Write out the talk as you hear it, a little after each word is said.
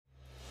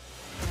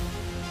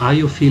Are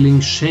you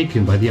feeling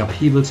shaken by the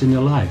upheavals in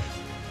your life?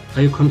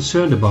 Are you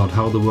concerned about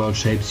how the world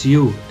shapes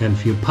you and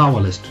feel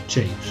powerless to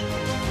change?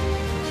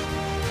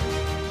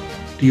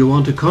 Do you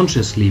want to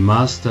consciously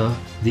master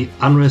the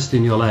unrest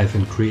in your life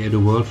and create a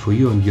world for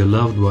you and your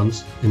loved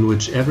ones in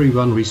which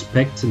everyone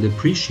respects and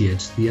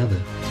appreciates the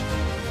other?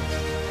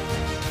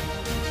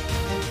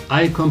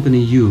 I accompany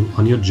you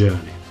on your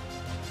journey.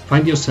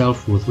 Find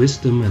yourself with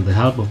wisdom and the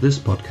help of this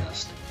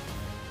podcast.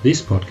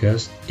 This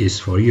podcast is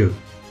for you.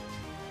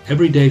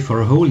 Every day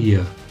for a whole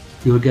year,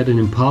 you will get an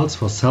impulse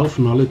for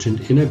self-knowledge and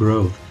inner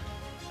growth.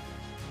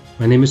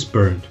 My name is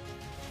Bernd,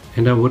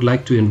 and I would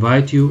like to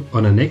invite you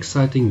on an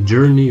exciting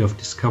journey of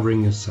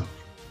discovering yourself.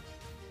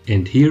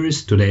 And here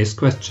is today's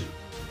question.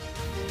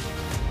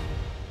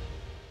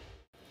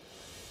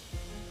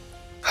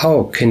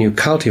 How can you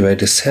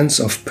cultivate a sense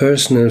of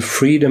personal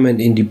freedom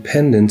and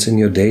independence in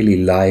your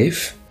daily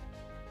life,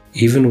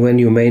 even when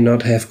you may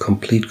not have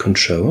complete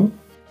control?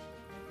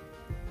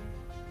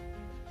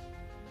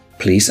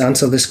 Please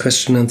answer this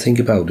question and think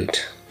about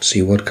it.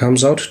 See what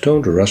comes out,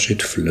 don't rush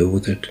it, flow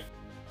with it.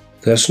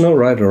 There's no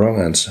right or wrong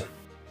answer.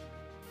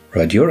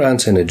 Write your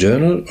answer in a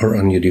journal or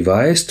on your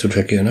device to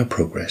track your inner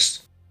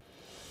progress.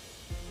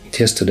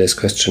 Here's today's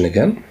question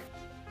again.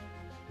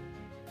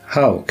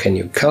 How can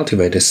you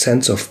cultivate a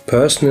sense of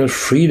personal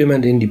freedom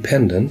and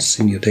independence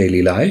in your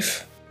daily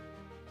life,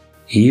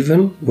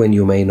 even when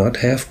you may not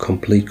have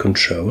complete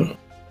control?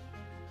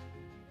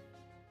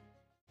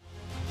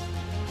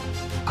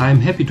 I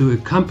am happy to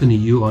accompany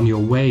you on your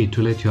way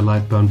to let your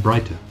light burn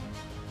brighter.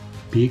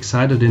 Be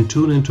excited and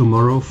tune in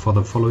tomorrow for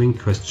the following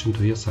question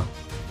to yourself.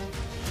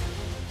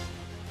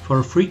 For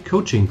a free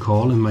coaching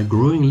call and my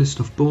growing list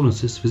of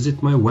bonuses,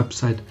 visit my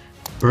website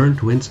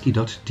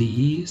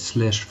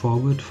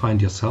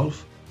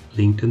berndwenski.de/forward-find-yourself,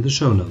 linked in the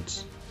show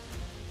notes.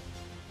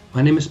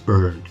 My name is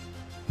Bernd.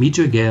 Meet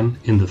you again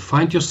in the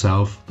Find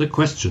Yourself, the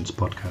Questions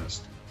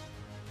podcast.